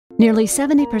Nearly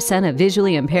 70% of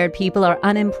visually impaired people are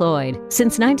unemployed.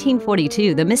 Since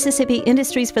 1942, the Mississippi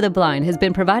Industries for the Blind has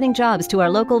been providing jobs to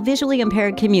our local visually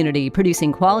impaired community,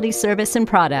 producing quality service and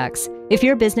products. If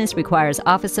your business requires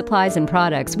office supplies and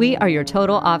products, we are your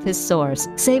total office source.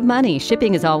 Save money,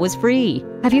 shipping is always free.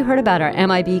 Have you heard about our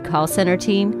MIB call center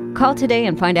team? Call today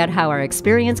and find out how our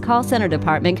experienced call center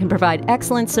department can provide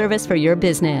excellent service for your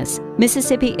business.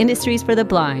 Mississippi Industries for the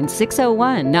Blind,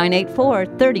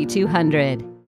 601-984-3200.